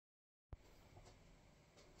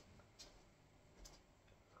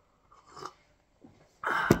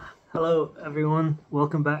Hello everyone,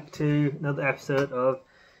 welcome back to another episode of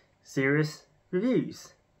Serious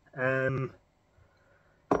Reviews. Here's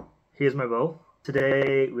my bowl.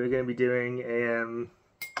 Today we're going to be doing a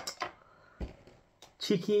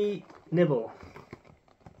cheeky nibble.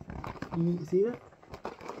 You see that?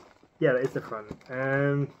 Yeah, that is the front.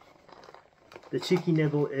 The cheeky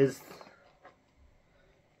nibble is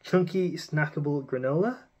chunky snackable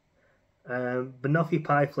granola. Banoffe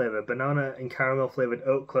Pie flavour, banana and caramel flavoured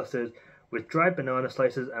oat clusters with dried banana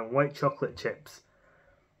slices and white chocolate chips.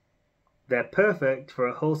 They're perfect for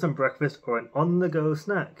a wholesome breakfast or an on-the-go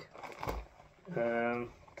snack.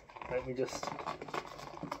 Let me just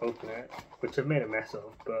open it, which I've made a mess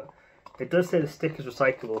of, but it does say the stick is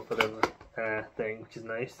recyclable for the thing, which is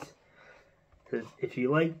nice. Because if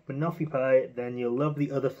you like Banoffe Pie, then you'll love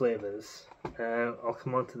the other flavours. I'll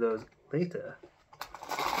come on to those later.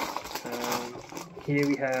 Here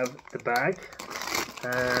we have the bag.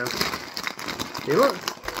 They look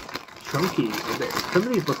chunky a bit. Some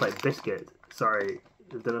of these look like biscuits. Sorry,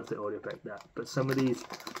 I don't know if the audio picked that, but some of these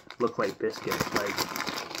look like biscuits. Like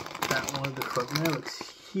that one at the front there looks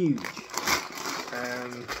huge.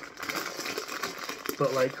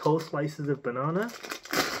 But like whole slices of banana.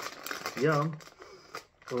 Yum.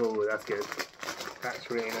 Oh, that's good.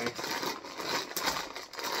 That's really nice.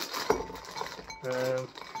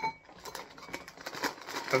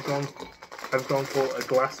 I've gone for a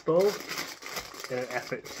glass bowl in an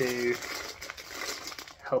effort to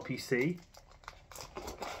help you see.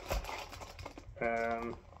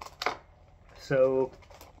 So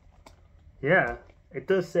yeah, it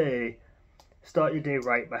does say start your day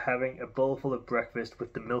right by having a bowl full of breakfast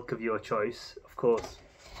with the milk of your choice. Of course,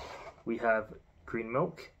 we have green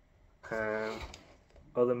milk.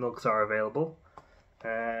 Other milks are available.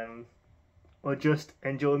 Or just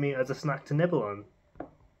enjoy me as a snack to nibble on.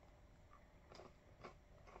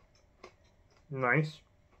 Nice.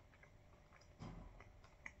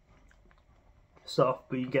 Soft,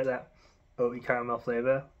 but you get that oaty caramel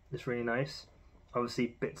flavour. It's really nice.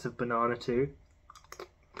 Obviously bits of banana too.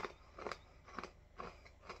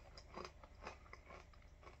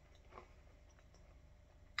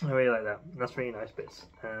 I really like that. That's really nice bits.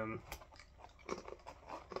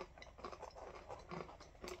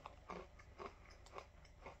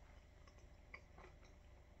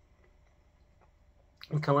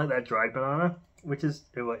 I kind of like that dried banana, which is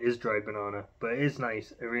dried banana, but it is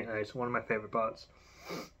nice, really nice. One of my favourite parts.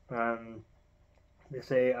 They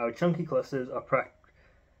say our chunky clusters are packed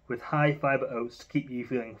with high fibre oats to keep you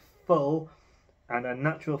feeling full, and our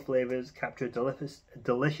natural flavours capture a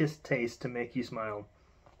delicious taste to make you smile,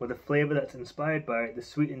 with a flavour that's inspired by the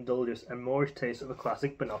sweet, indulgence and Moorish taste of a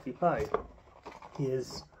classic Banoffe pie.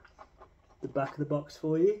 Here's the back of the box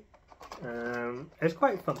for you. It's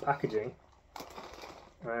quite fun packaging.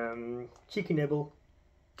 Cheeky nibble,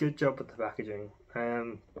 good job with the packaging.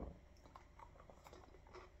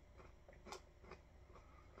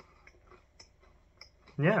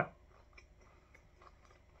 Yeah.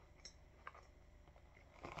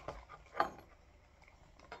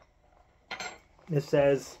 It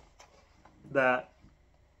says that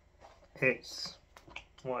it's,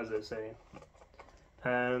 what does it say?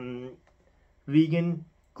 Vegan,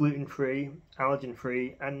 gluten-free,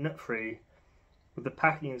 allergen-free and nut-free. With the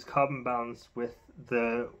packaging is carbon balanced with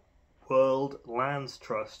the World Lands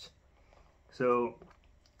Trust. So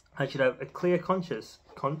I should have a clear conscience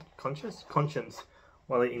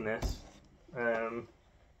while eating this.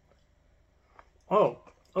 Oh,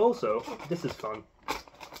 also, this is fun.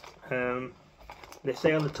 They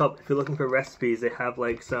say on the top, if you're looking for recipes, they have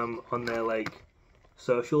like some on their like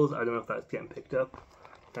socials. I don't know if that's getting picked up.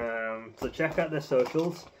 So check out their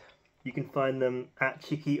socials. You can find them at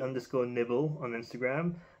cheeky_nibble on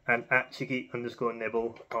Instagram and at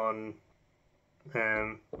cheeky_nibble on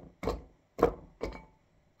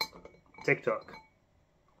TikTok.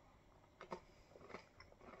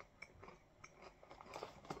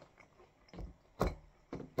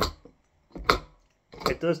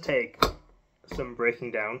 It does take some breaking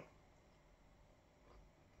down,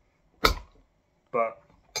 but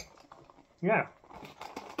yeah,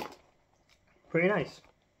 pretty nice.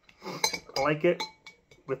 I like it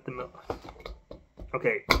with the milk.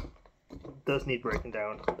 Okay, it does need breaking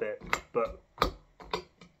down a bit, but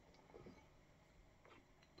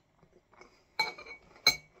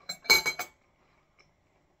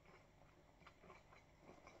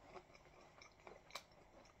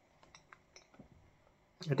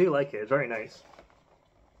I do like it. It's very nice.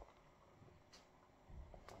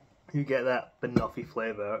 You get that Banoffe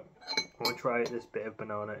flavour. I want to try this bit of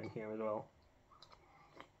banana in here as well.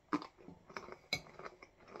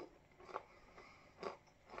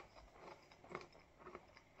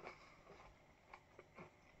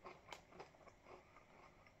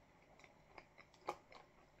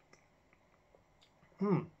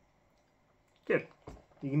 Good.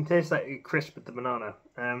 You can taste that crisp with the banana.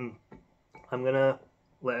 I'm gonna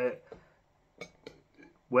let it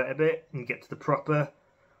wet a bit and get to the proper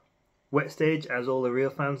wet stage, as all the real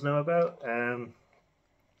fans know about.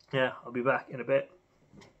 Yeah, I'll be back in a bit.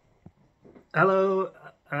 Hello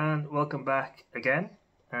and welcome back again.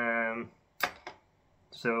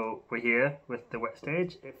 So we're here with the wet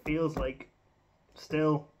stage. It feels like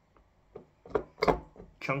still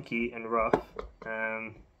chunky and rough,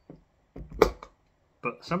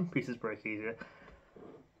 but some pieces break easier.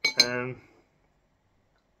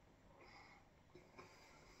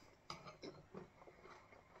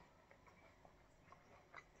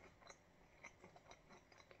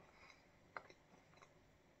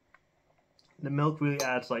 The milk really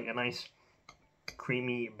adds like a nice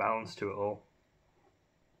creamy balance to it all.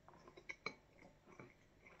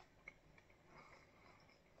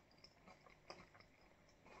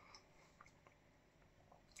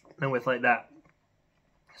 And with like that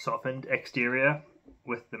softened exterior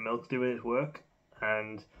with the milk doing its work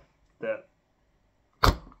and the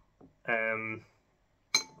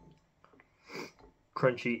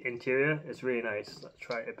crunchy interior, it's really nice. Let's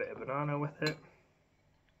try a bit of banana with it.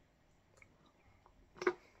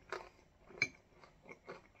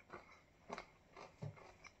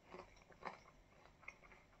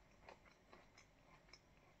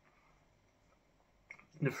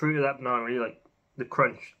 The fruit of that banana really, like, the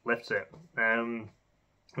crunch lifts it, and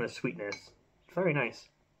the sweetness. It's very nice.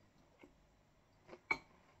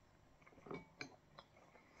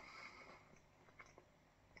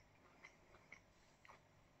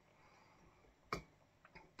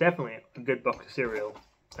 Definitely a good box of cereal.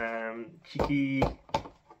 Cheeky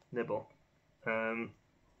nibble.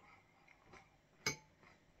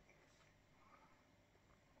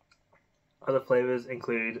 Other flavours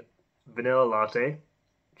include vanilla latte,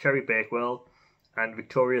 cherry bakewell, and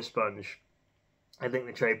Victoria sponge. I think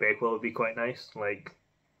the cherry bakewell would be quite nice. Like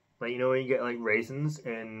you know when you get like raisins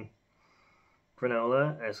in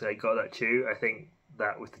granola, and it's like got that chew. I think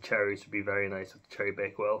that with the cherries would be very nice with the cherry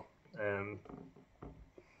bakewell.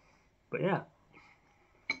 But yeah.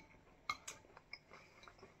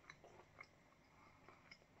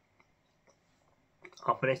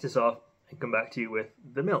 I'll finish this off and come back to you with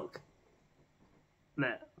the milk.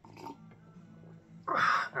 There.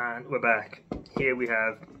 And we're back. Here we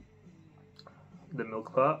have the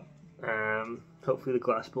milk part. Hopefully the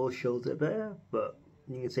glass bowl shows it better, but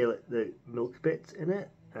you can see like the milk bits in it.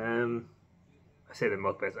 I say the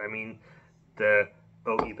milk bits, I mean the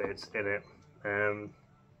oaty bits in it,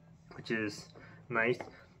 which is nice.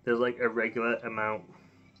 There's like a regular amount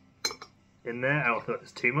in there. I don't think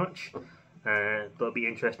it's too much, but it'll be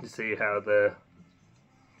interesting to see how the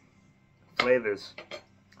flavours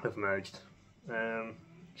have merged.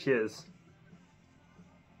 Cheers.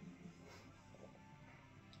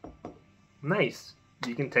 Nice.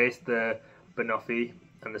 You can taste the Banoffe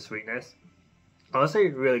and the sweetness. Honestly,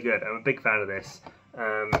 really good. I'm a big fan of this.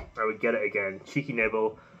 I would get it again. Cheeky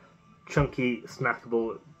nibble, chunky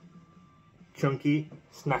snackable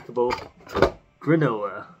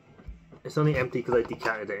granola. It's only empty because I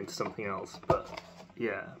decanted it into something else. But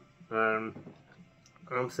yeah, I'm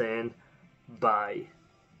saying bye.